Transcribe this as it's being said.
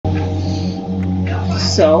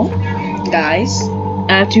So, guys,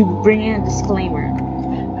 I have to bring in a disclaimer.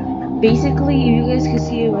 Basically, you guys can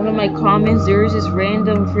see in one of my comments, there's this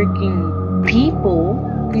random freaking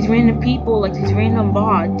people, these random people, like these random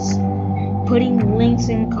bots, putting links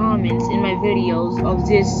and comments in my videos of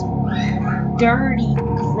this dirty,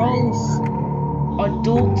 gross,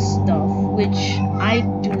 adult stuff, which I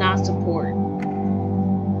do not support.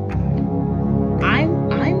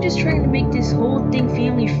 I'm just trying to make this whole thing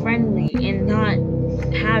family friendly and not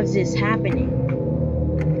have this happening.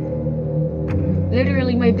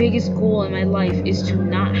 Literally, my biggest goal in my life is to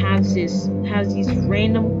not have these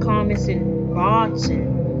random comments and bots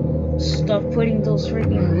and stuff putting those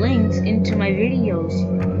freaking links into my videos.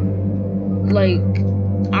 Like,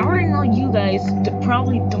 I already know you guys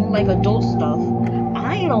probably don't like adult stuff.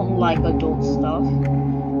 I don't like adult stuff.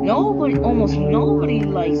 Almost nobody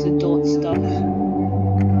likes adult stuff.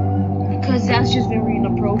 Because that's just very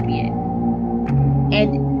inappropriate.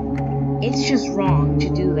 And it's just wrong to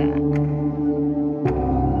do that.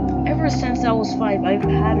 Ever since I was 5, I've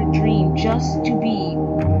had a dream just to be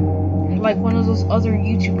like one of those other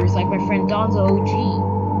YouTubers, like my friend Donza OG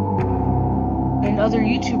and other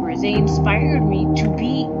YouTubers. They inspired me to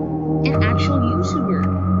be an actual YouTuber.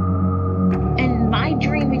 And my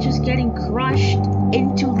dream is just getting crushed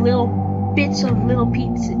into little bits of little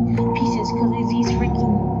pieces because there's these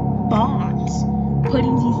freaking bots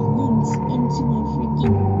putting these links into my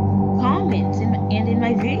freaking comments and in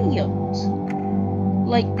my videos.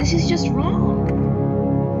 Like, this is just wrong.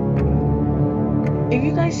 If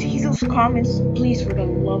you guys see those comments, please, for the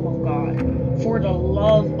love of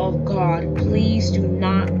God, please do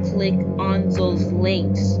not click on those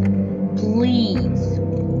links. Please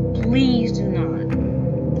do not.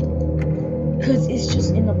 Because it's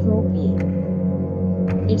just inappropriate.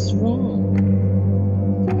 It's wrong.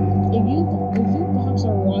 If you bots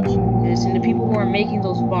are watching this, and the people who are making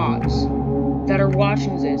those bots that are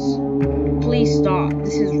watching this, please stop.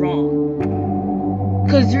 This is wrong.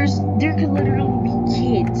 Because there could literally be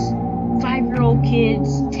kids, 5-year-old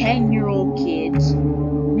kids, 10-year-old kids,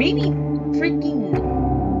 maybe freaking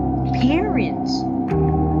parents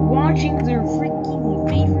watching their freaking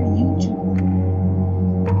favorite YouTuber,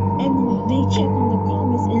 and they check on the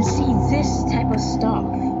comments and see this type of stuff,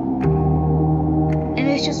 and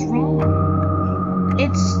it's just wrong.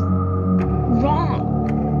 It's wrong.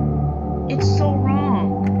 It's so wrong.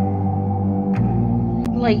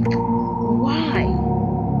 Like, why?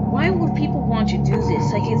 Why would people want to do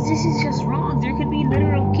this? Like, this is just wrong. There could be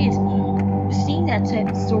literal kids seeing that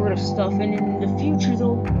sort of stuff, and in the future,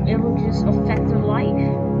 it will just affect their life.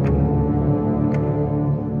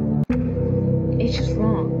 It's just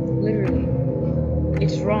wrong. Literally.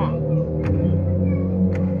 It's wrong.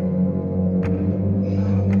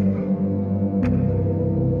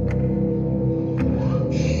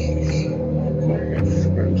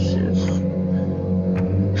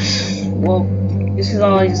 Well, this is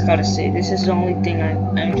all I just gotta say. This is the only thing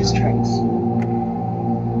I'm just trying to say.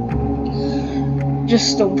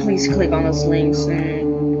 Just don't please click on those links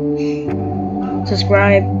and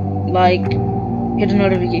subscribe, like, hit the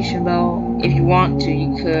notification bell. If you want to,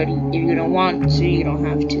 you could. If you don't want to, you don't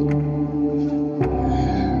have to.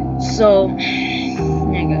 So,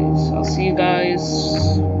 yeah, guys, I'll see you guys